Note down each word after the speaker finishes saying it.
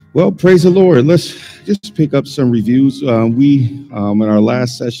Well, praise the Lord. Let's just pick up some reviews. In our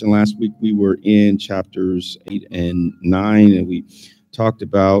last session last week, we were in chapters 8 and 9, and we talked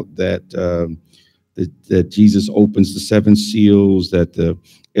about that Jesus opens the seven seals, that the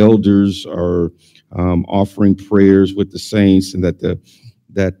elders are offering prayers with the saints, and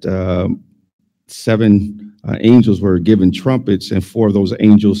that seven angels were given trumpets, and four of those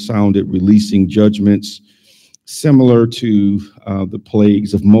angels sounded, releasing judgments similar to the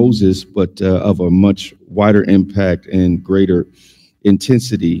plagues of Moses, but of a much wider impact and greater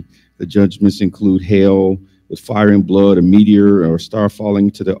intensity. The judgments include hail with fire and blood, a meteor or a star falling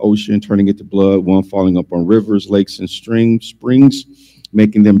to the ocean, turning it to blood, one falling up on rivers, lakes, and springs,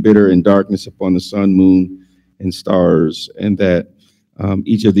 making them bitter, and darkness upon the sun, moon, and stars. And that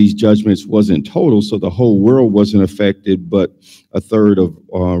each of these judgments wasn't total, so the whole world wasn't affected, but a third of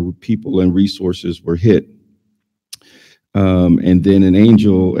people and resources were hit. And then an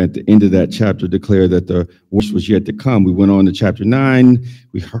angel at the end of that chapter declared that the worst was yet to come. We went on to chapter 9.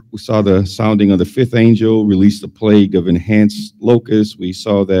 We saw the sounding of the fifth angel release the plague of enhanced locusts. We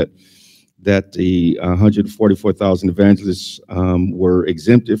saw that the 144,000 evangelists were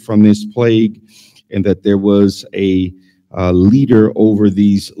exempted from this plague, and that there was a leader over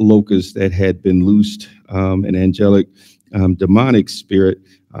these locusts that had been loosed, an angelic demonic spirit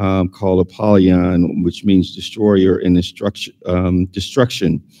called Apollyon, which means destroyer and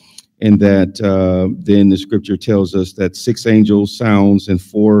destruction. And that then the scripture tells us that six angels sounds and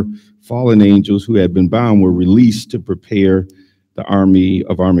four fallen angels who had been bound were released to prepare the army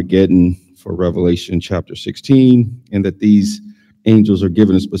of Armageddon for Revelation chapter 16, and that these angels are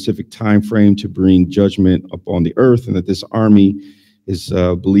given a specific time frame to bring judgment upon the earth, and that this army is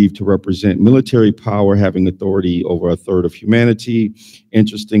believed to represent military power having authority over a third of humanity.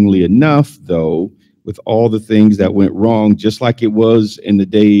 Interestingly enough, though, with all the things that went wrong, just like it was in the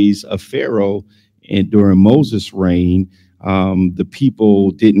days of Pharaoh and during Moses' reign, the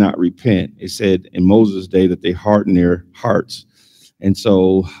people did not repent. It said in Moses' day that they hardened their hearts. And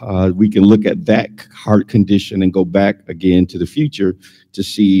so we can look at that heart condition and go back again to the future to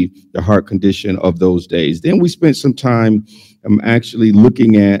see the heart condition of those days. Then we spent some time actually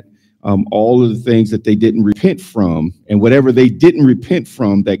looking at all of the things that they didn't repent from, and whatever they didn't repent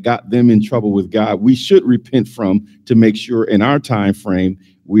from that got them in trouble with God, we should repent from to make sure in our time frame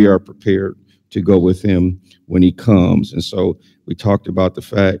we are prepared to go with him when he comes. And so we talked about the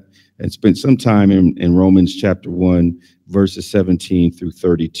fact and spent some time in Romans chapter 1, verses 17 through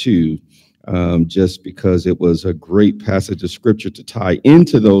 32, just because it was a great passage of scripture to tie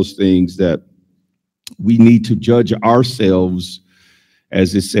into those things that we need to judge ourselves,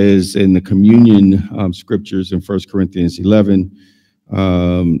 as it says in the communion scriptures in 1 Corinthians 11,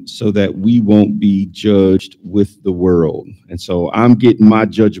 so that we won't be judged with the world. And so I'm getting my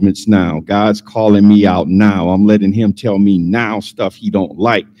judgments now. God's calling me out now. I'm letting him tell me now stuff he don't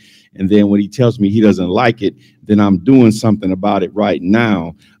like. And then when he tells me he doesn't like it, then I'm doing something about it right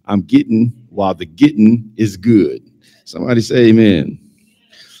now. I'm getting while the getting is good. Somebody say amen.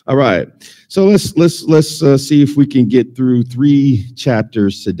 All right. So let's see if we can get through 3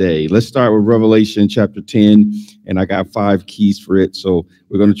 chapters today. Let's start with Revelation chapter 10, and I got 5 keys for it. So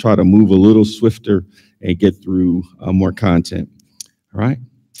we're going to try to move a little swifter and get through more content. All right.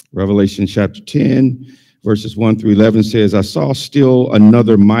 Revelation chapter 10. Verses 1 through 11 says, I saw still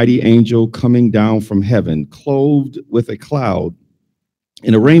another mighty angel coming down from heaven, clothed with a cloud,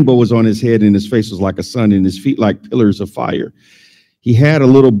 and a rainbow was on his head, and his face was like a sun, and his feet like pillars of fire. He had a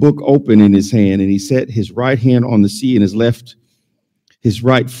little book open in his hand, and he set his right hand on the sea, and his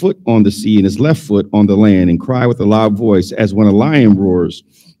right foot on the sea, and his left foot on the land, and cried with a loud voice, as when a lion roars.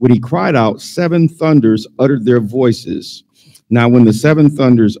 When he cried out, 7 thunders uttered their voices. Now, when the 7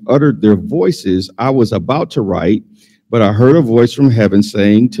 thunders uttered their voices, I was about to write, but I heard a voice from heaven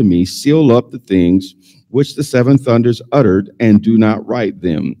saying to me, seal up the things which the 7 thunders uttered, and do not write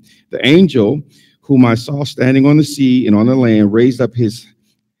them. The angel whom I saw standing on the sea and on the land raised up his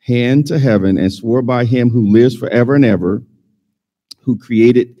hand to heaven and swore by him who lives forever and ever, who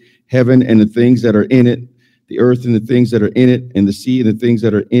created heaven and the things that are in it, the earth and the things that are in it, and the sea and the things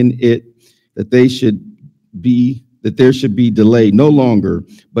that are in it, that there should be delay no longer,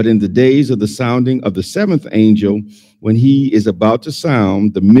 but in the days of the sounding of the 7th angel, when he is about to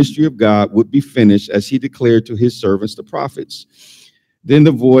sound, the mystery of God would be finished, as he declared to his servants, the prophets. Then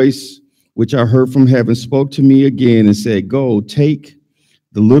the voice which I heard from heaven spoke to me again and said, go, take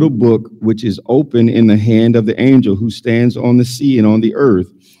the little book which is open in the hand of the angel who stands on the sea and on the earth.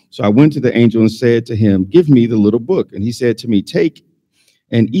 So I went to the angel and said to him, give me the little book. And he said to me, take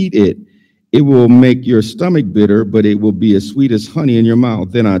and eat it. It will make your stomach bitter, but it will be as sweet as honey in your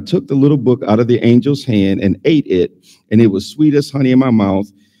mouth. Then I took the little book out of the angel's hand and ate it, and it was sweet as honey in my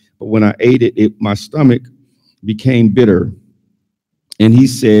mouth. But when I ate it, my stomach became bitter. And he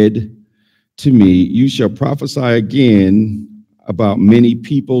said to me, you shall prophesy again about many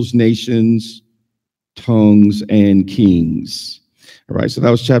peoples, nations, tongues, and kings. All right, so that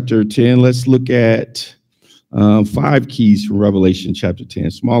was chapter 10. Let's look at 5 keys from Revelation chapter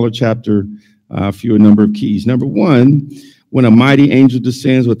 10. Smaller chapter, fewer number of keys. Number 1, when a mighty angel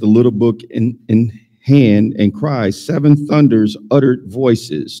descends with the little book in hand and cries, 7 thunders uttered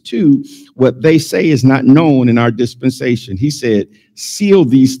voices. 2, what they say is not known in our dispensation. He said, seal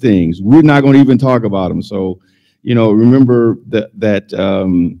these things. We're not going to even talk about them. So, remember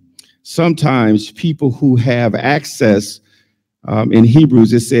that sometimes people who have access, in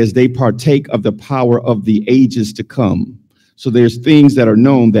Hebrews, it says they partake of the power of the ages to come. So there's things that are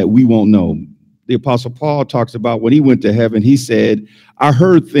known that we won't know. The Apostle Paul talks about when he went to heaven, he said, I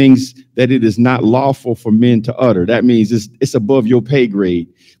heard things that it is not lawful for men to utter. That means it's above your pay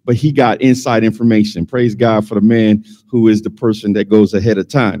grade, but he got inside information. Praise God for the man who is the person that goes ahead of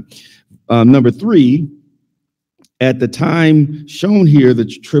time. Number 3, at the time shown here, the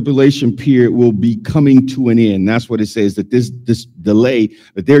tribulation period will be coming to an end. That's what it says, that this delay,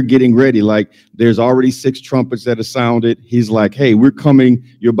 that they're getting ready. Like there's already 6 trumpets that are sounded. He's like, hey, we're coming.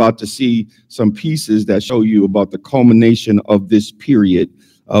 You're about to see some pieces that show you about the culmination of this period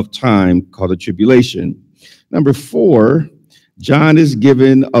of time called the tribulation. Number 4, John is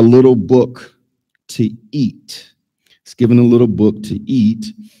given a little book to eat. He's given a little book to eat.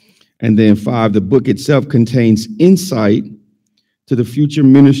 And then 5, the book itself contains insight to the future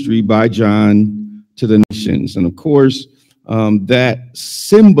ministry by John to the nations. And of course, that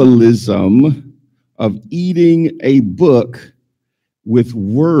symbolism of eating a book with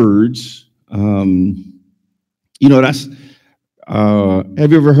words, that's,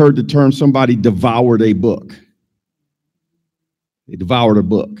 have you ever heard the term somebody devoured a book? They devoured a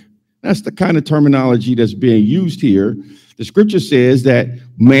book. That's the kind of terminology that's being used here. The scripture says that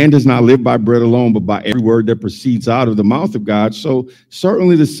man does not live by bread alone, but by every word that proceeds out of the mouth of God. So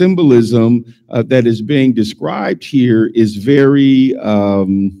certainly the symbolism that is being described here is very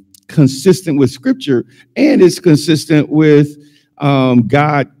consistent with scripture, and it's consistent with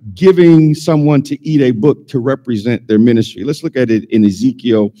God giving someone to eat a book to represent their ministry. Let's look at it in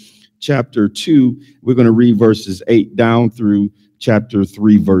Ezekiel chapter 2. We're going to read verses 8 down through chapter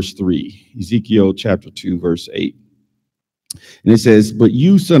 3, verse 3. Ezekiel chapter 2, verse 8. And it says, but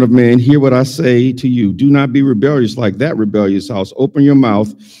you, son of man, hear what I say to you. Do not be rebellious like that rebellious house. Open your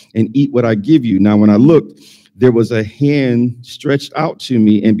mouth and eat what I give you. Now, when I looked, there was a hand stretched out to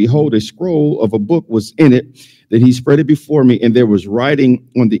me, and behold, a scroll of a book was in it. Then he spread it before me, and there was writing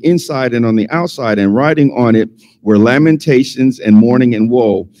on the inside and on the outside, and writing on it were lamentations and mourning and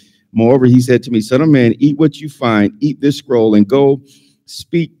woe. Moreover, he said to me, son of man, eat what you find, eat this scroll, and go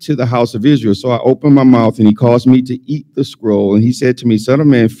speak to the house of Israel. So I opened my mouth, and he caused me to eat the scroll. And he said to me, son of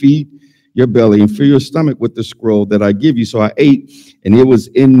man, feed your belly and fill your stomach with the scroll that I give you. So I ate, and it was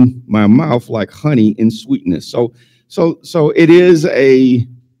in my mouth like honey in sweetness. So it is a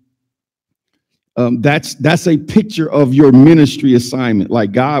that's a picture of your ministry assignment.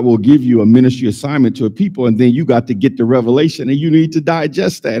 Like God will give you a ministry assignment to a people, and then you got to get the revelation, and you need to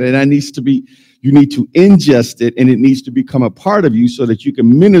digest that, and that needs to be. You need to ingest it, and it needs to become a part of you so that you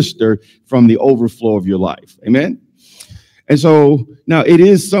can minister from the overflow of your life. Amen. And so now it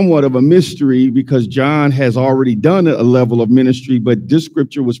is somewhat of a mystery because John has already done a level of ministry, but this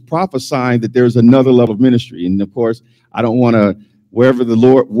scripture was prophesying that there's another level of ministry. And of course, I don't want to, wherever the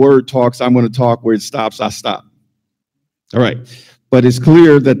Lord word talks, I'm going to talk. Where it stops, I stop. All right. But it's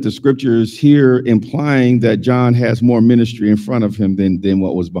clear that the scripture is here implying that John has more ministry in front of him than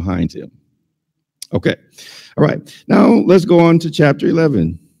what was behind him. Okay. All right. Now let's go on to chapter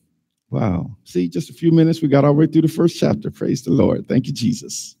 11. Wow. See, just a few minutes. We got all the way through the first chapter. Praise the Lord. Thank you,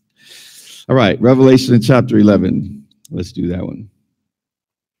 Jesus. All right. Revelation in chapter 11. Let's do that one.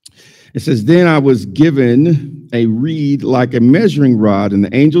 It says, then I was given a reed like a measuring rod, and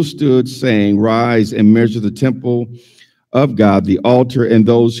the angel stood saying, rise and measure the temple of God, the altar, and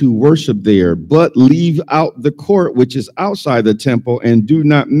those who worship there, but leave out the court which is outside the temple, and do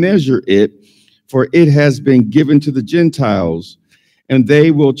not measure it, for it has been given to the Gentiles, and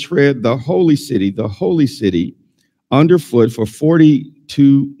they will tread the holy city underfoot for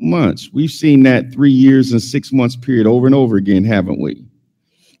 42 months. We've seen that 3 years and 6 months period over and over again, haven't we?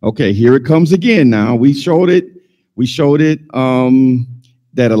 Okay, here it comes again now. We showed it that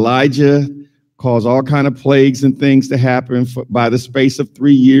Elijah cause all kind of plagues and things to happen by the space of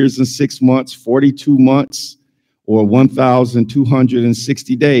 3 years and 6 months, 42 months, or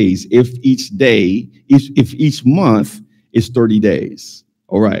 1,260 days if each month is 30 days.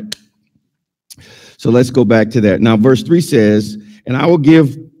 All right. So let's go back to that. Now, verse 3 says, and I will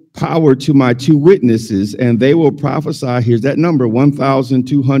give power to my 2 witnesses, and they will prophesy. Here's that number,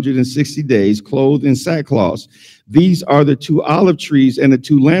 1,260 days, clothed in sackcloth. These are the 2 olive trees and the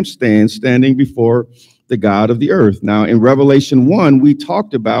 2 lampstands standing before the God of the earth. Now, in Revelation 1, we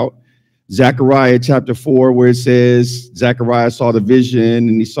talked about Zechariah chapter 4, where it says Zechariah saw the vision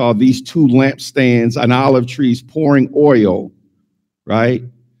and he saw these 2 lampstands and olive trees pouring oil, right?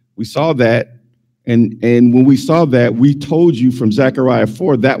 We saw that. And when we saw that, we told you from Zechariah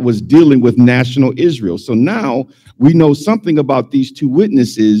 4 that was dealing with national Israel. So now we know something about these 2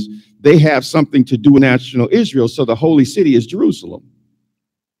 witnesses. They have something to do with national Israel. So the holy city is Jerusalem.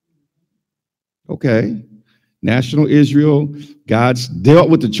 Okay. National Israel, God's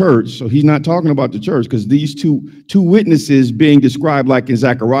dealt with the church. So he's not talking about the church because these two witnesses being described like in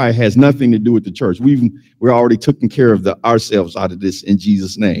Zechariah has nothing to do with the church. We're already taking care of ourselves out of this in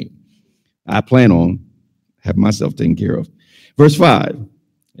Jesus' name. I plan on having myself taken care of. Verse 5,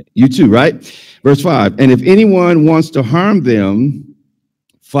 you too, right? Verse 5, and if anyone wants to harm them,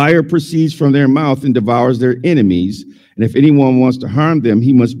 fire proceeds from their mouth and devours their enemies. And if anyone wants to harm them,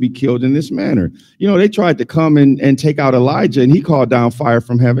 he must be killed in this manner. You know, they tried to come and take out Elijah, and he called down fire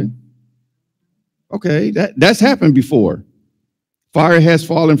from heaven. Okay, that's happened before. Fire has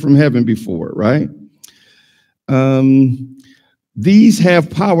fallen from heaven before, right? These have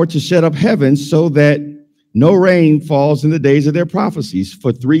power to shut up heaven so that no rain falls in the days of their prophecies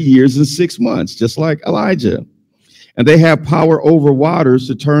for 3 years and 6 months, just like Elijah. And they have power over waters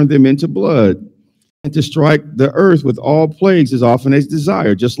to turn them into blood and to strike the earth with all plagues as often as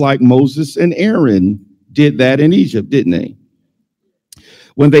desired, just like Moses and Aaron did that in Egypt, didn't they?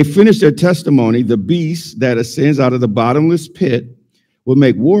 When they finish their testimony, the beast that ascends out of the bottomless pit will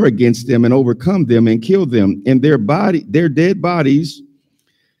make war against them and overcome them and kill them. And their dead bodies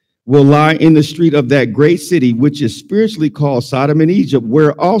will lie in the street of that great city, which is spiritually called Sodom and Egypt,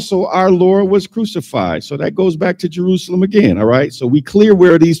 where also our Lord was crucified. So that goes back to Jerusalem again. All right. So we clear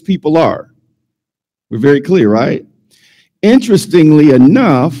where these people are. We're very clear, right? Interestingly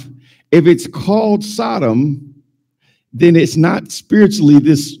enough, if it's called Sodom, then it's not spiritually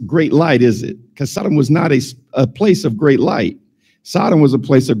this great light, is it? Because Sodom was not a place of great light. Sodom was a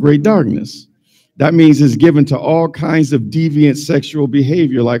place of great darkness. That means it's given to all kinds of deviant sexual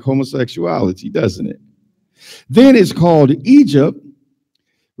behavior like homosexuality, doesn't it? Then it's called Egypt.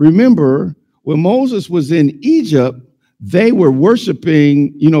 Remember, when Moses was in Egypt, they were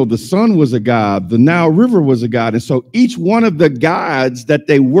worshiping, the sun was a god, the Nile River was a god. And so each one of the gods that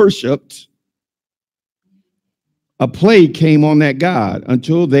they worshiped, a plague came on that god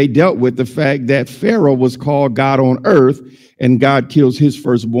until they dealt with the fact that Pharaoh was called God on earth, and God kills his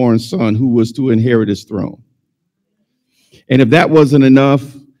firstborn son who was to inherit his throne. And if that wasn't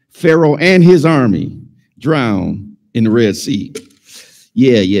enough, Pharaoh and his army drowned in the Red Sea.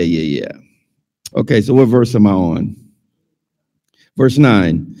 Yeah. Okay, so what verse am I on? Verse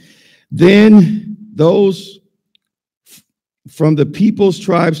 9. Then those from the peoples,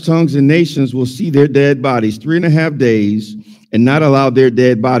 tribes, tongues, and nations will see their dead bodies 3.5 days and not allow their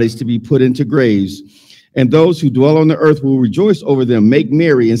dead bodies to be put into graves. And those who dwell on the earth will rejoice over them, make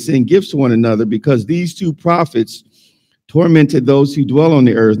merry, and send gifts to one another, because these 2 prophets tormented those who dwell on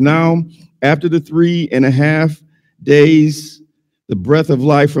the earth. Now, after the 3.5 days, the breath of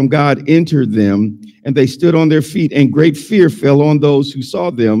life from God entered them, and they stood on their feet, and great fear fell on those who saw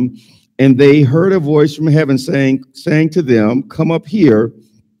them. And they heard a voice from heaven saying to them, "Come up here."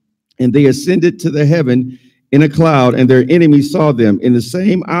 And they ascended to the heaven in a cloud, and their enemies saw them. In the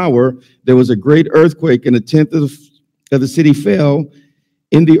same hour, there was a great earthquake, and 1/10 of the city fell.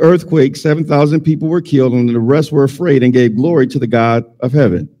 In the earthquake, 7,000 people were killed, and the rest were afraid and gave glory to the God of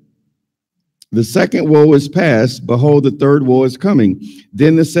heaven. The second woe is past. Behold, the third woe is coming.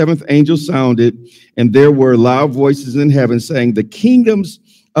 Then the 7th angel sounded, and there were loud voices in heaven saying, "The kingdoms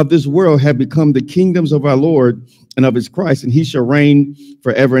of this world have become the kingdoms of our Lord and of his Christ, and he shall reign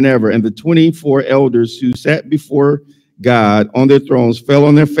forever and ever." And the 24 elders who sat before God on their thrones fell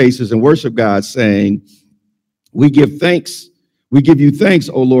on their faces and worshiped God, saying, We give you thanks,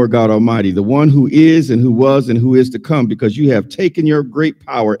 O Lord God Almighty, the one who is and who was and who is to come, because you have taken your great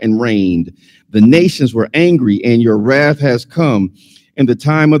power and reigned. The nations were angry, and your wrath has come in the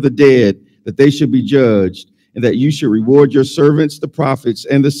time of the dead, that they should be judged, and that you should reward your servants, the prophets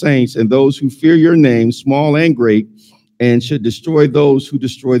and the saints, and those who fear your name, small and great, and should destroy those who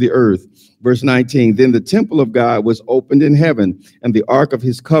destroy the earth. Verse 19, then the temple of God was opened in heaven, and the ark of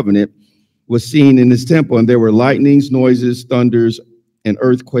his covenant was seen in his temple, and there were lightnings, noises, thunders, an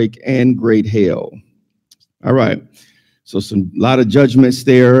earthquake, and great hail. All right. So a lot of judgments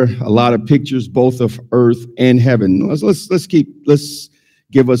there, a lot of pictures, both of earth and heaven. Let's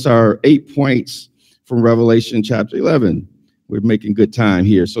give us our 8 points from Revelation chapter 11. We're making good time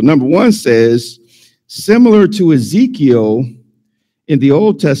here. So number 1 says, similar to Ezekiel in the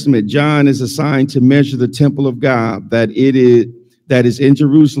Old Testament, John is assigned to measure the temple of God that is in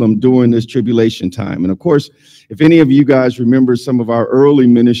Jerusalem during this tribulation time. And of course, if any of you guys remember some of our early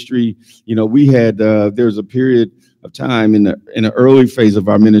ministry, we had there's a period of time in the early phase of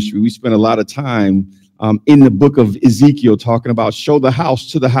our ministry. We spent a lot of time in the book of Ezekiel talking about show the house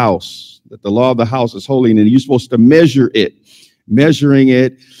to the house, that the law of the house is holy, and you're supposed to measure it. Measuring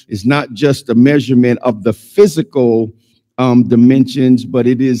it is not just a measurement of the physical dimensions, but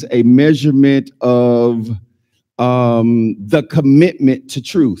it is a measurement of the commitment to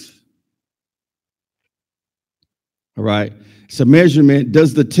truth. All right. It's a measurement.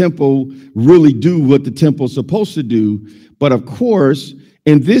 Does the temple really do what the temple is supposed to do? But of course,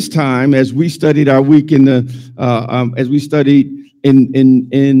 in this time, as we studied our week in the, as we studied in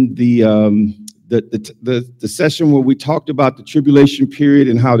the session where we talked about the tribulation period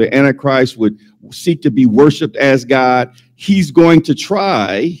and how the Antichrist would seek to be worshiped as God, he's going to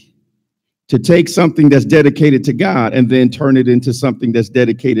try to take something that's dedicated to God and then turn it into something that's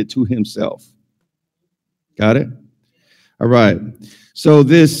dedicated to himself. Got it? All right. So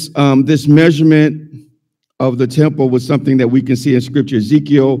this measurement of the temple was something that we can see in Scripture.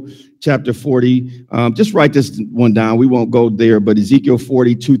 Ezekiel chapter 40. Just write this one down. We won't go there, but Ezekiel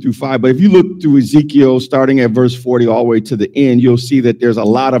 42-5. But if you look through Ezekiel, starting at verse 40 all the way to the end, you'll see that there's a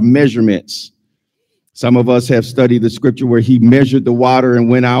lot of measurements. Some of us have studied the Scripture where he measured the water and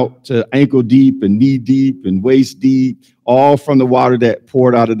went out to ankle deep and knee deep and waist deep, all from the water that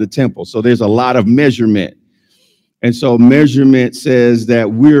poured out of the temple. So there's a lot of measurement. And so measurement says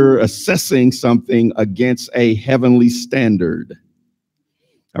that we're assessing something against a heavenly standard.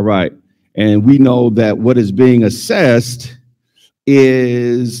 All right. And we know that what is being assessed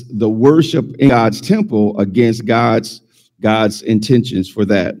is the worship in God's temple against God's intentions for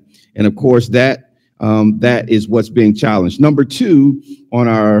that. And of course, that is what's being challenged. Number 2 on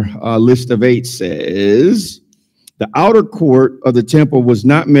our list of 8 says, the outer court of the temple was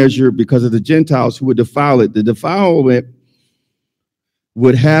not measured because of the Gentiles who would defile it. The defilement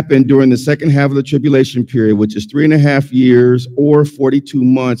would happen during the second half of the tribulation period, which is 3.5 years or 42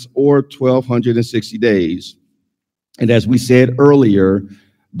 months or 1,260 days. And as we said earlier,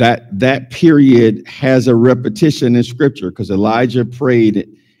 that period has a repetition in Scripture because Elijah prayed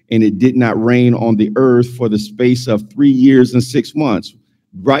and it did not rain on the earth for the space of 3 years and 6 months,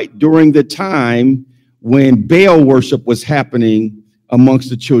 right during the time when Baal worship was happening amongst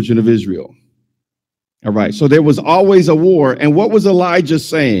the children of Israel. All right. So there was always a war. And what was Elijah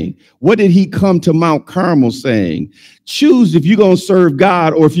saying? What did he come to Mount Carmel saying? Choose if you're going to serve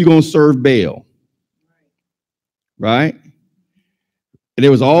God or if you're going to serve Baal. Right. And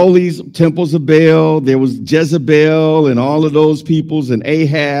there was all these temples of Baal. There was Jezebel and all of those peoples and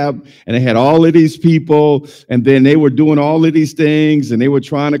Ahab. And they had all of these people. And then they were doing all of these things. And they were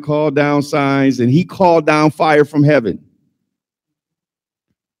trying to call down signs. And he called down fire from heaven.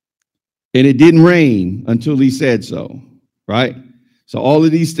 And it didn't rain until he said so. Right. So all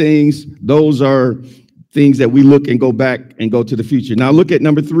of these things, those are things that we look and go back and go to the future. Now look at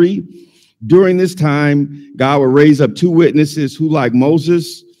number 3. During this time, God will raise up 2 witnesses who, like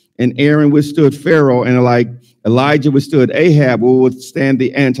Moses and Aaron, withstood Pharaoh, and like Elijah withstood Ahab, will withstand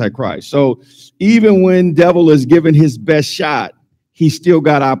the Antichrist. So even when devil is given his best shot, he still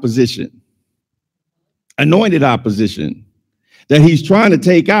got opposition, anointed opposition that he's trying to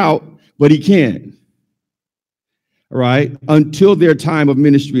take out, but he can't. All right, until their time of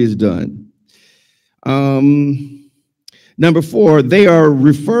ministry is done. Number 4, they are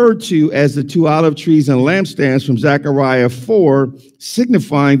referred to as the 2 olive trees and lampstands from Zechariah 4,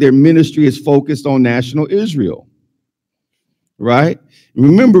 signifying their ministry is focused on national Israel. Right?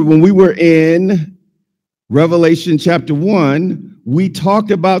 Remember, when we were in Revelation chapter 1, we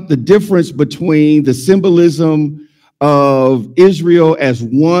talked about the difference between the symbolism of Israel as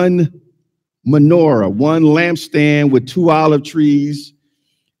one menorah, one lampstand with 2 olive trees,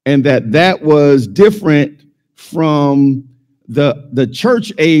 and that was different from the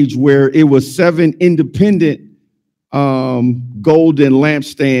church age where it was 7 independent golden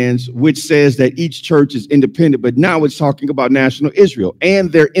lampstands, which says that each church is independent. But now it's talking about national Israel,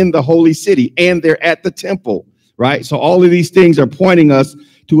 and they're in the holy city, and they're at the temple, right? So all of these things are pointing us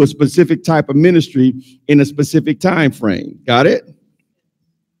to a specific type of ministry in a specific time frame. Got it?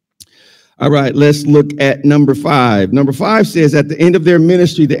 All right, let's look at number 5. Number 5 says, at the end of their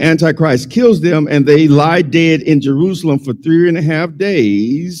ministry, the Antichrist kills them, and they lie dead in Jerusalem for 3.5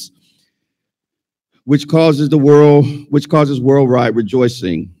 days, which causes worldwide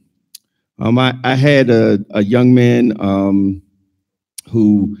rejoicing. I had a young man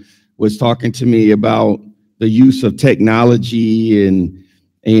who was talking to me about the use of technology, and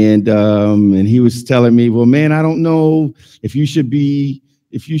he was telling me, well, man, I don't know if you should be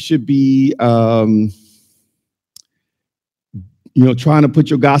trying to put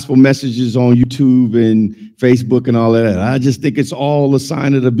your gospel messages on YouTube and Facebook and all of that. I just think it's all a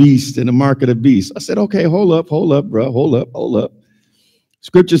sign of the beast and the mark of the beast. I said, okay, hold up, bro. Hold up.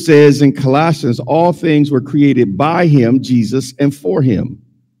 Scripture says in Colossians, all things were created by him, Jesus, and for him.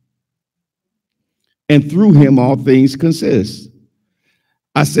 And through him, all things consist.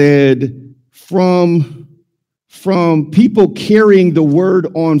 I said, from people carrying the word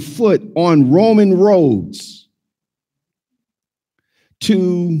on foot on Roman roads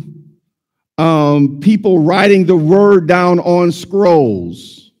to people writing the word down on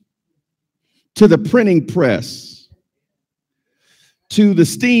scrolls, to the printing press, to the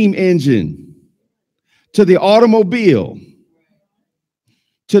steam engine, to the automobile,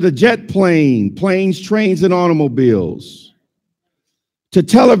 to the jet plane, planes, trains, and automobiles, to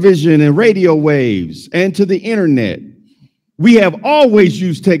television and radio waves, and to the internet. We have always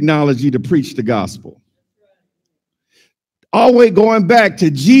used technology to preach the gospel. Always going back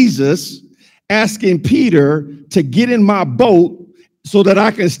to Jesus asking Peter to get in my boat so that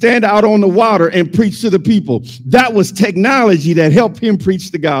I can stand out on the water and preach to the people. That was technology that helped him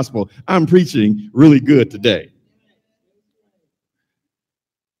preach the gospel. I'm preaching really good today.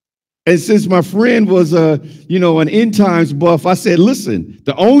 And since my friend was an end times buff, I said, listen,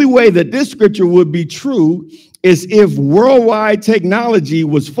 the only way that this scripture would be true is if worldwide technology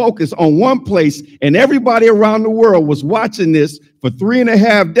was focused on one place and everybody around the world was watching this for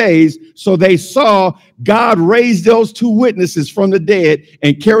 3.5 days, so they saw God raise those 2 witnesses from the dead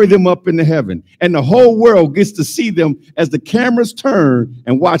and carry them up into heaven. And the whole world gets to see them as the cameras turn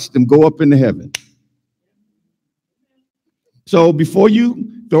and watch them go up into heaven. So before you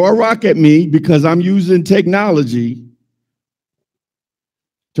throw a rock at me because I'm using technology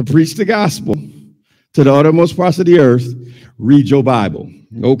to preach the gospel to the uttermost parts of the earth, read your Bible.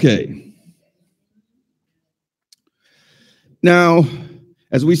 Okay. Now,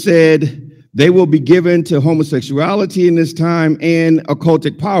 as we said, they will be given to homosexuality in this time and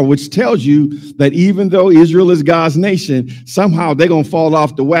occultic power, which tells you that even though Israel is God's nation, somehow they're going to fall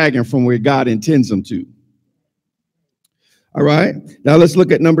off the wagon from where God intends them to. All right. Now let's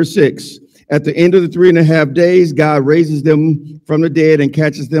look at number 6. At the end of the 3.5 days, God raises them from the dead and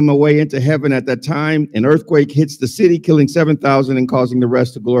catches them away into heaven. At that time, an earthquake hits the city, killing 7,000 and causing the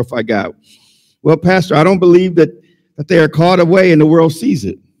rest to glorify God. Well, Pastor, I don't believe that they are caught away and the world sees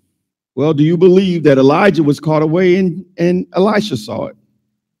it. Well, do you believe that Elijah was caught away and Elisha saw it?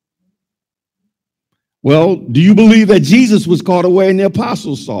 Well, do you believe that Jesus was caught away and the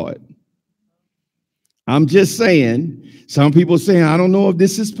apostles saw it? I'm just saying, some people saying, I don't know if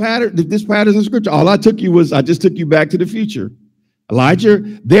this pattern in scripture. All I just took you back to the future. Elijah,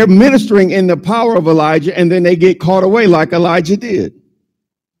 they're ministering in the power of Elijah, and then they get caught away like Elijah did.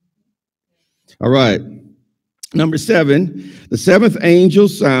 All right. Number 7, the 7th angel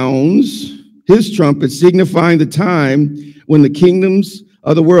sounds his trumpet, signifying the time when the kingdoms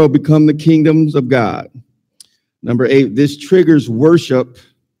of the world become the kingdoms of God. Number 8, this triggers worship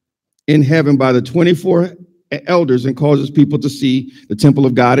in heaven by the 24 elders and causes people to see the temple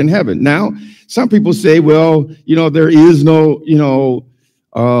of God in heaven. Now, some people say, well, there is no, you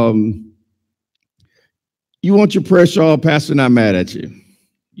want your prayer shawl, Pastor, not mad at you.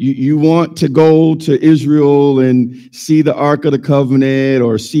 You want to go to Israel and see the Ark of the Covenant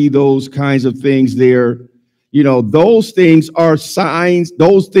or see those kinds of things there. Those things are signs.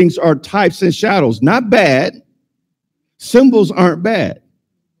 Those things are types and shadows, not bad. Symbols aren't bad.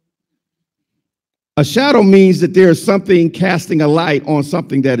 A shadow means that there's something casting a light on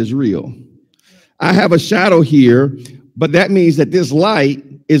something that is real. I have a shadow here, but that means that this light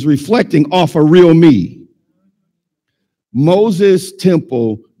is reflecting off a real me. Moses'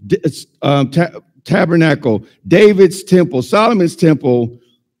 temple, tabernacle, David's temple, Solomon's temple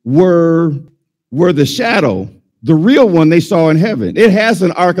were the shadow. The real one they saw in heaven. It has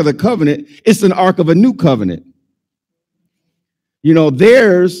an Ark of the Covenant. It's an Ark of a new covenant.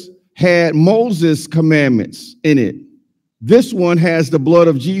 Theirs had Moses' commandments in it. This one has the blood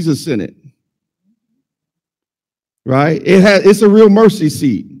of Jesus in it. right? It's a real mercy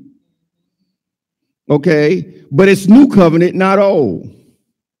seat. Okay, but it's new covenant, not old.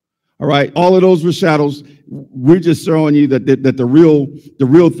 All right, all of those were shadows. We're just showing you that the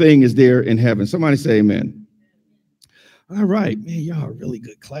real thing is there in heaven. Somebody say amen. All right, man, y'all a really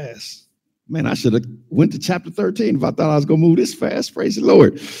good class. Man, I should have went to chapter 13 if I thought I was going to move this fast. Praise the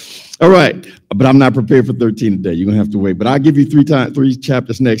Lord. All right, but I'm not prepared for 13 today. You're going to have to wait. But I'll give you three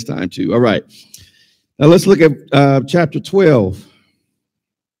chapters next time, too. All right. Now, let's look at chapter 12.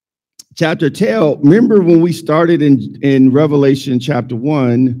 Chapter 12, remember when we started in Revelation chapter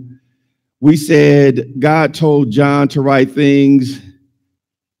 1, we said God told John to write things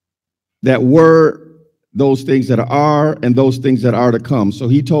that were, those things that are, and those things that are to come. So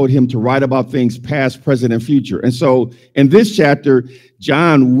he told him to write about things past, present, and future. And so in this chapter,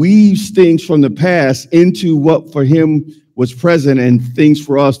 John weaves things from the past into what for him was present and things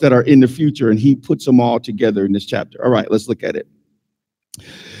for us that are in the future. And he puts them all together in this chapter. All right, let's look at it.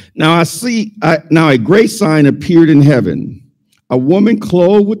 Now now a great sign appeared in heaven, a woman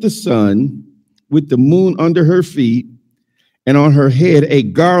clothed with the sun, with the moon under her feet, and on her head a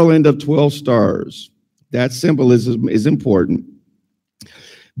garland of 12 stars. That symbolism is important.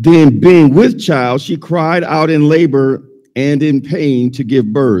 Then, being with child, she cried out in labor and in pain to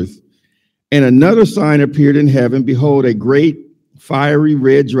give birth. And another sign appeared in heaven. Behold, a great fiery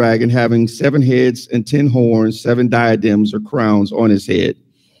red dragon having 7 heads and 10 horns, 7 diadems or crowns on his head.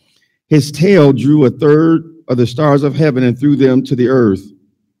 His tail drew 1/3 of the stars of heaven and threw them to the earth.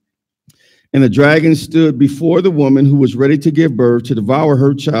 And the dragon stood before the woman who was ready to give birth to devour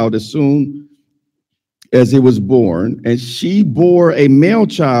her child as soon as it was born. And she bore a male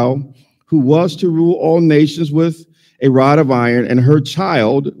child who was to rule all nations with a rod of iron. And her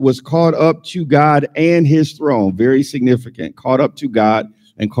child was caught up to God and his throne. Very significant. Caught up to God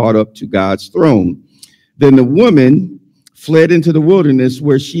and caught up to God's throne. Then the woman fled into the wilderness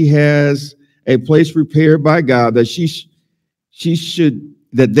where she has a place prepared by God that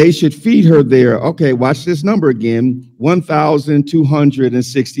they should feed her there. Okay, watch this number again,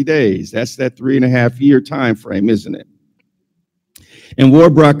 1,260 days. That's that 3.5-year time frame, isn't it? And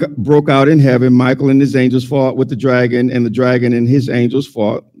war broke out in heaven. Michael and his angels fought with the dragon, and the dragon and his angels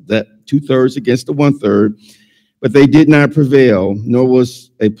fought, that 2/3 against the 1/3. But they did not prevail, nor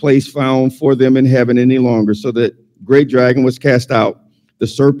was a place found for them in heaven any longer. So that great dragon was cast out, that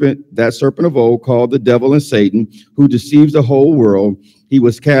serpent of old, called the devil and Satan, who deceives the whole world. He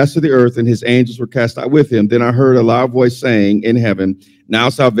was cast to the earth, and his angels were cast out with him. Then I heard a loud voice saying in heaven, now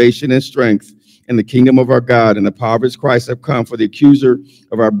salvation and strength and the kingdom of our God and the power of his Christ have come, for the accuser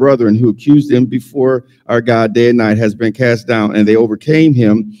of our brethren who accused them before our God day and night has been cast down, and they overcame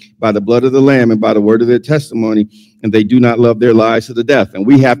him by the blood of the Lamb and by the word of their testimony, and they do not love their lives to the death. And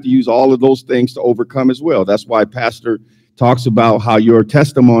we have to use all of those things to overcome as well. That's why Pastor talks about how your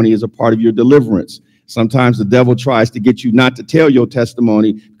testimony is a part of your deliverance. Sometimes the devil tries to get you not to tell your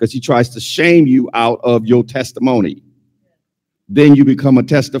testimony because he tries to shame you out of your testimony. Then you become a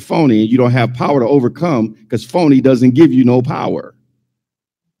testaphony and you don't have power to overcome because phony doesn't give you no power.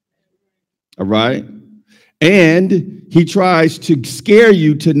 All right. And he tries to scare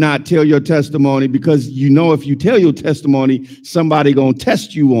you to not tell your testimony because you know if you tell your testimony, somebody going to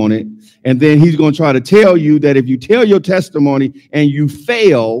test you on it. And then he's going to try to tell you that if you tell your testimony and you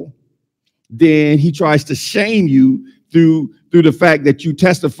fail, then he tries to shame you through the fact that you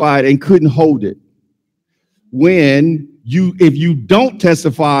testified and couldn't hold it. If you don't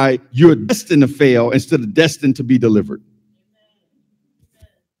testify, you're destined to fail instead of destined to be delivered.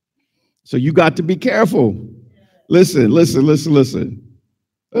 So you got to be careful. Listen.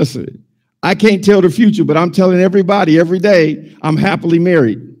 I can't tell the future, but I'm telling everybody every day I'm happily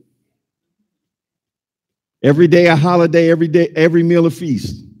married. Every day a holiday, every day, every meal a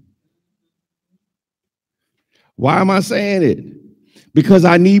feast. Why am I saying it? Because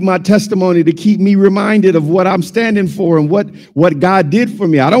I need my testimony to keep me reminded of what I'm standing for and what God did for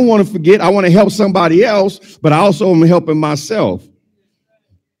me. I don't want to forget. I want to help somebody else, but I also am helping myself.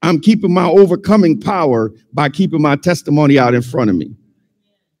 I'm keeping my overcoming power by keeping my testimony out in front of me.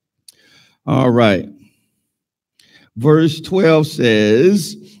 All right. Verse 12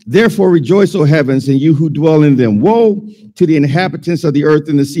 says, therefore rejoice, O heavens, and you who dwell in them. Woe to the inhabitants of the earth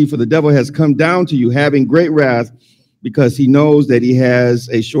and the sea, for the devil has come down to you, having great wrath, because he knows that he has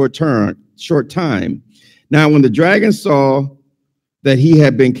a short time. Now, when the dragon saw that he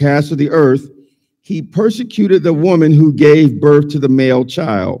had been cast to the earth, he persecuted the woman who gave birth to the male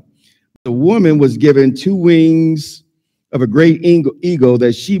child. The woman was given 2 wings of a great eagle,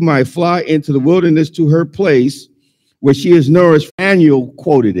 that she might fly into the wilderness to her place where she is nourished. Daniel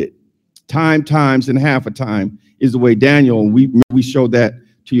quoted it, times, and half a time is the way Daniel, and we showed that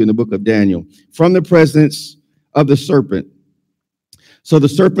to you in the book of Daniel. From the presence of the serpent. So the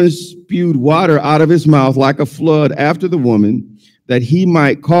serpent spewed water out of his mouth like a flood after the woman, that he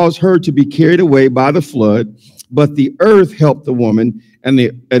might cause her to be carried away by the flood. But the earth helped the woman, and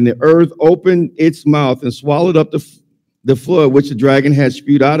the earth opened its mouth and swallowed up the flood which the dragon had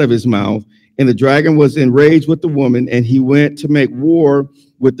spewed out of his mouth. And the dragon was enraged with the woman, and he went to make war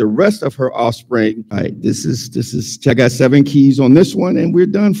with the rest of her offspring. All right, this is. I got 7 keys on this one, and we're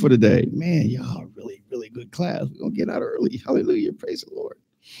done for today. Man, y'all really good class. We're gonna get out early. Hallelujah, praise the Lord.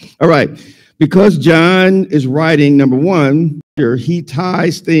 All right, because John is writing, number one, he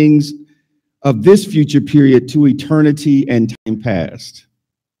ties things of this future period to eternity and time past.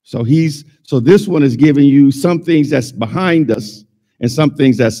 So this one is giving you some things that's behind us and some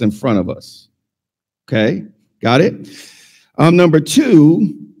things that's in front of us. Okay, got it? Number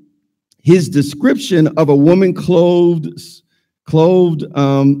 2, his description of a woman clothed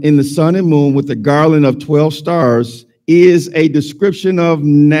in the sun and moon with a garland of 12 stars is a description of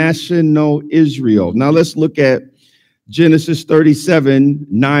national Israel. Now let's look at Genesis 37,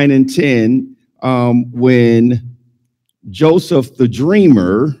 9 and 10, when Joseph the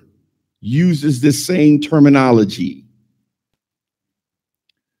dreamer uses this same terminology.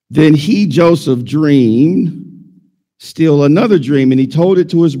 Then he, Joseph, dreamed still another dream, and he told it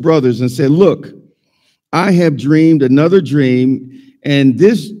to his brothers and said, look, I have dreamed another dream, and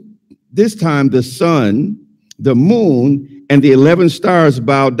this time the sun, the moon, and the 11 stars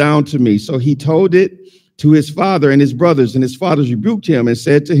bowed down to me. So he told it to his father and his brothers, and his fathers rebuked him and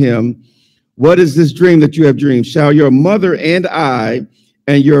said to him, what is this dream that you have dreamed? Shall your mother and I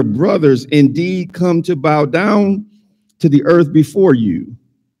and your brothers indeed come to bow down to the earth before you?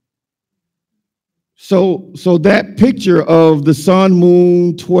 So that picture of the sun,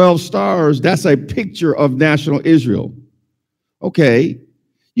 moon, 12 stars, that's a picture of national Israel. Okay,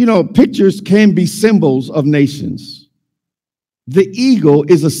 pictures can be symbols of nations. The eagle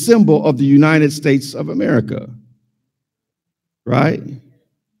is a symbol of the United States of America, right?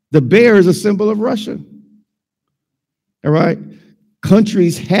 The bear is a symbol of Russia, all right?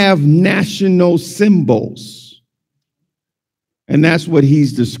 Countries have national symbols, and that's what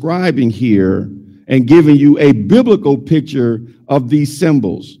he's describing here and giving you a biblical picture of these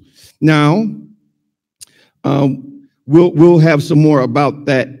symbols. Now, we'll have some more about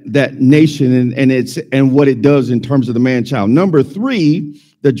that nation and what it does in terms of the man-child. Number 3,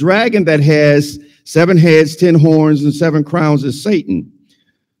 the dragon that has 7 heads, 10 horns, and 7 crowns is Satan.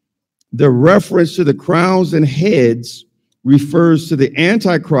 The reference to the crowns and heads refers to the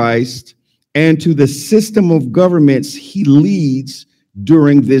Antichrist and to the system of governments he leads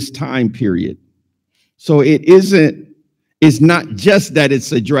during this time period. So it's not just that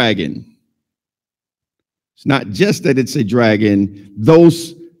it's a dragon. It's not just that it's a dragon.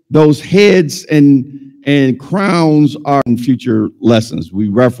 Those heads and crowns are in future lessons. We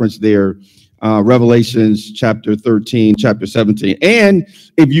reference there Revelations chapter 13, chapter 17. And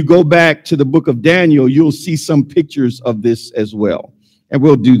if you go back to the book of Daniel, you'll see some pictures of this as well. And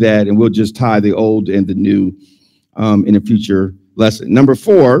we'll do that, and we'll just tie the old and the new in a future lesson. Number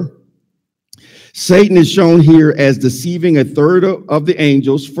 4, Satan is shown here as deceiving a third of the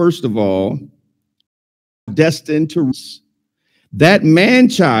angels, first of all, destined to that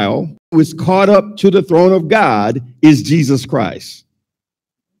man-child who is caught up to the throne of God is Jesus Christ.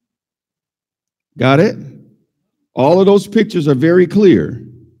 Got it? All of those pictures are very clear.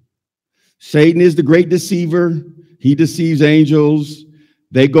 Satan is the great deceiver. He deceives angels.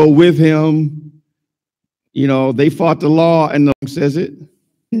 They go with him. They fought the law, and the Bible says it.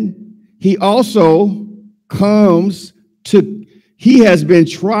 He also he has been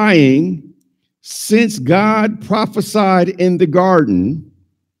trying since God prophesied in the garden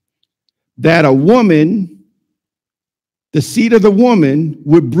that a woman, the seed of the woman,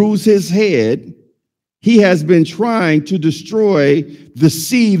 would bruise his head. He has been trying to destroy the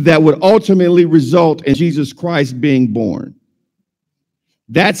seed that would ultimately result in Jesus Christ being born.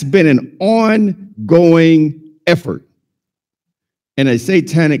 That's been an ongoing effort and a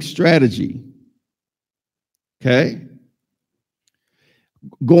satanic strategy. Okay?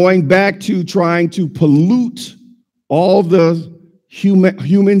 Going back to trying to pollute all the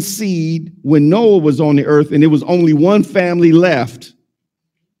human seed when Noah was on the earth, and there was only one family left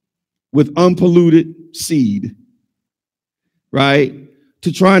with unpolluted seed, right?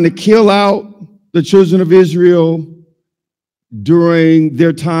 To trying to kill out the children of Israel during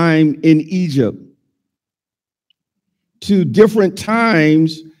their time in Egypt, to different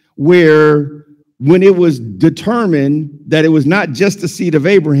times where when it was determined that it was not just the seed of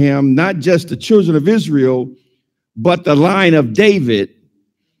Abraham, not just the children of Israel, but the line of David,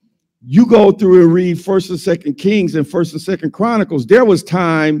 you go through and read 1st and 2nd Kings and 1st and 2nd Chronicles, there was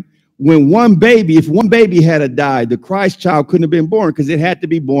time when if one baby had died, the Christ child couldn't have been born because it had to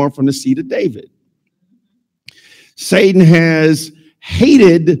be born from the seed of David. Satan has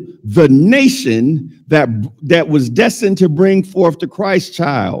hated the nation that was destined to bring forth the Christ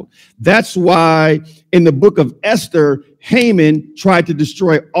child. That's why in the book of Esther, Haman tried to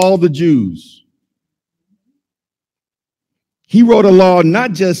destroy all the Jews. He wrote a law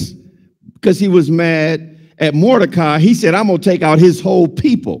not just because he was mad at Mordecai. He said, I'm going to take out his whole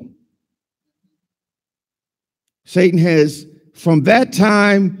people. Satan has, from that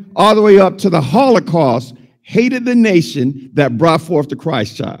time all the way up to the Holocaust, hated the nation that brought forth the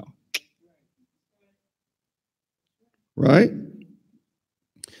Christ child. Right?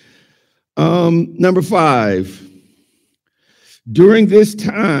 Number 5. During this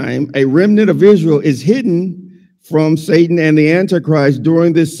time, a remnant of Israel is hidden from Satan and the Antichrist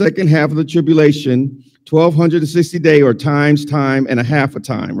during this second half of the tribulation, 1260 day or times time and a half a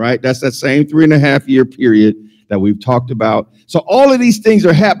time, right? That's that same 3.5 year period that we've talked about. So all of these things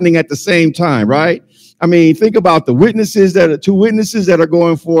are happening at the same time, right? I mean, think about the witnesses two witnesses that are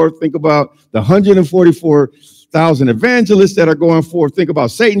going forth. Think about the 144,000 evangelists that are going forth. Think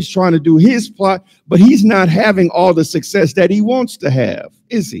about Satan's trying to do his plot, but he's not having all the success that he wants to have,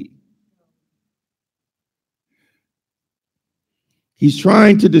 is he? He's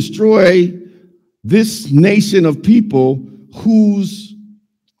trying to destroy this nation of people whose,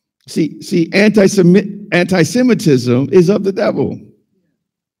 anti-Semitism is of the devil.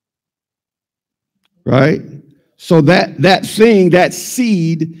 Right? So that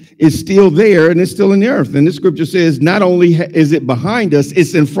seed is still there and it's still in the earth. And the scripture says not only is it behind us,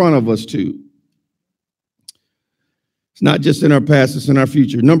 it's in front of us too. It's not just in our past, it's in our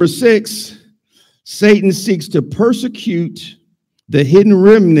future. Number 6, Satan seeks to persecute the hidden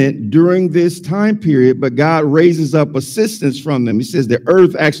remnant during this time period, but God raises up assistance from them. He says the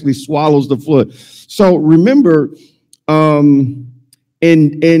earth actually swallows the flood. So remember, in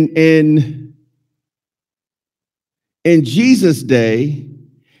Jesus' day,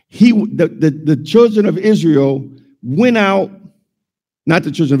 the children of Israel went out, not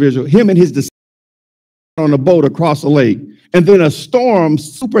the children of Israel, him and his disciples on a boat across a lake, and then a storm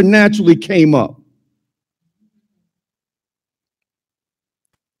supernaturally came up.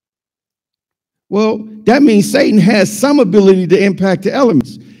 Well, that means Satan has some ability to impact the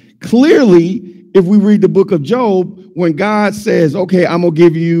elements. Clearly, if we read the book of Job, when God says, okay, I'm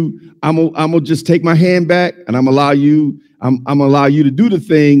gonna just take my hand back and I'm gonna allow you to do the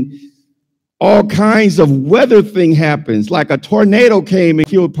thing, all kinds of weather thing happens, like a tornado came and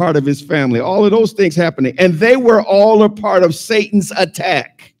killed part of his family, all of those things happening, and they were all a part of Satan's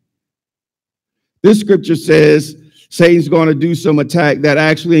attack. This scripture says Satan's going to do some attack that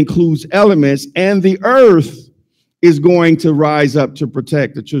actually includes elements, and the earth is going to rise up to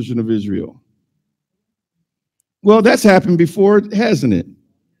protect the children of Israel. Well, that's happened before, hasn't it?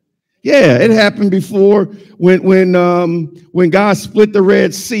 Yeah, it happened before when God split the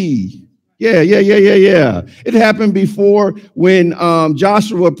Red Sea. Yeah. It happened before when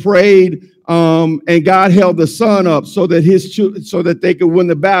Joshua prayed and God held the sun up so that they could win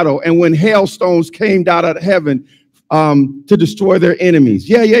the battle, and when hailstones came down out of heaven to destroy their enemies.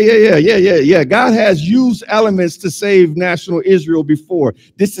 Yeah. God has used elements to save national Israel before.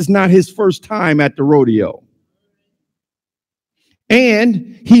 This is not his first time at the rodeo.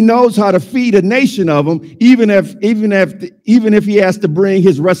 And he knows how to feed a nation of them, even if he has to bring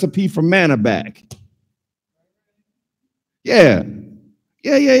his recipe for manna back. Yeah.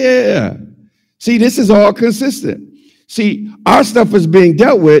 See, this is all consistent. See, our stuff is being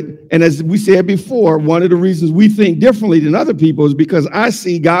dealt with, and as we said before, one of the reasons we think differently than other people is because I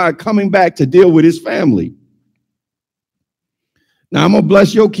see God coming back to deal with his family. Now, I'm going to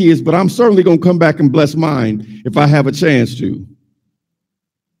bless your kids, but I'm certainly going to come back and bless mine if I have a chance to.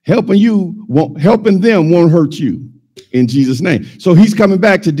 Helping them won't hurt you in Jesus' name. So he's coming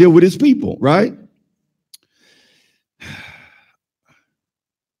back to deal with his people, right?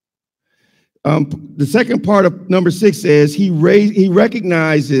 The second part of number 6 says Satan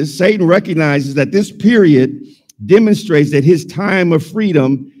recognizes that this period demonstrates that his time of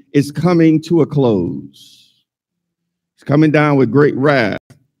freedom is coming to a close. It's coming down with great wrath.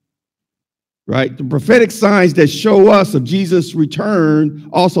 Right? The prophetic signs that show us of Jesus' return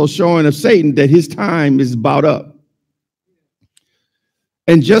also showing of Satan that his time is about up.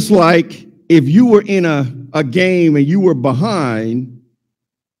 And just like if you were in a game and you were behind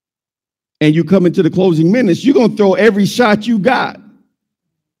and you come into the closing minutes, you're going to throw every shot you got.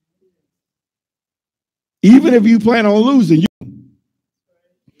 Even if you plan on losing.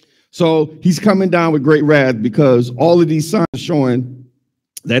 So he's coming down with great wrath because all of these signs are showing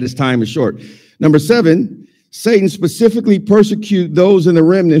that his time is short. Number 7, Satan specifically persecute those in the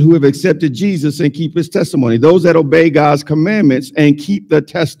remnant who have accepted Jesus and keep his testimony, those that obey God's commandments and keep the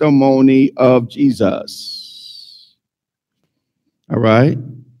testimony of Jesus. All right.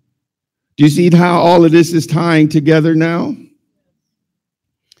 Do you see how all of this is tying together now?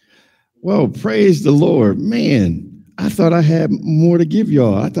 Well, praise the Lord. Man, I thought I had more to give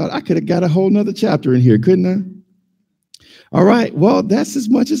y'all. I thought I could have got a whole nother chapter in here, couldn't I? All right. Well, that's as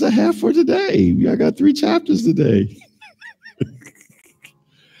much as I have for today. I got 3 chapters today.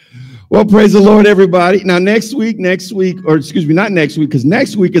 Well, praise the Lord, everybody. Now, next week, or excuse me, not next week, because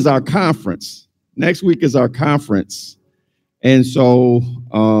next week is our conference. Next week is our conference. And so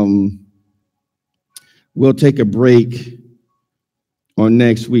we'll take a break on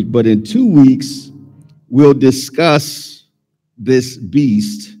next week. But in 2 weeks, we'll discuss this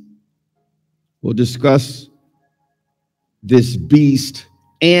beast. We'll discuss this beast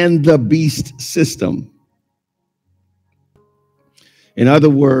and the beast system. In other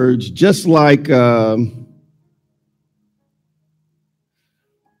words, just like there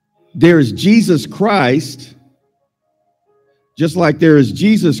is Jesus Christ,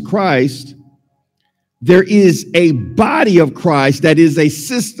 there is a body of Christ that is a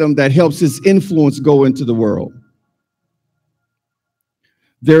system that helps his influence go into the world.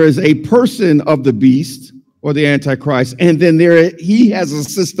 There is a person of the beast or the Antichrist, and then he has a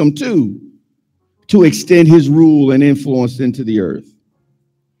system too to extend his rule and influence into the earth.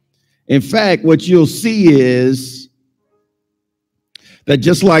 In fact, what you'll see is that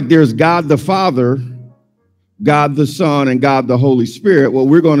just like there's God the Father, God the Son, and God the Holy Spirit, what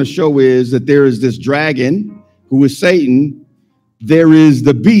we're going to show is that there is this dragon, who is Satan. There is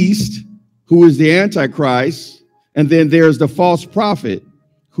the beast, who is the Antichrist. And then there's the false prophet,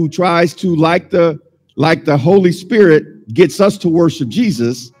 who tries to, like the Holy Spirit gets us to worship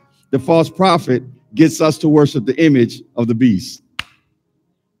Jesus, the false prophet gets us to worship the image of the beast.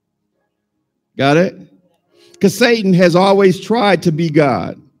 Got it? Because Satan has always tried to be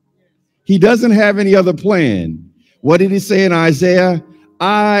God. He doesn't have any other plan. What did he say in Isaiah?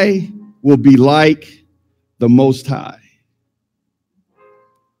 I will be like the Most High.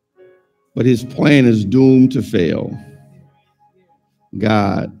 But his plan is doomed to fail.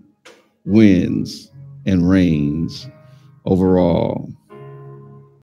 God wins and reigns over all.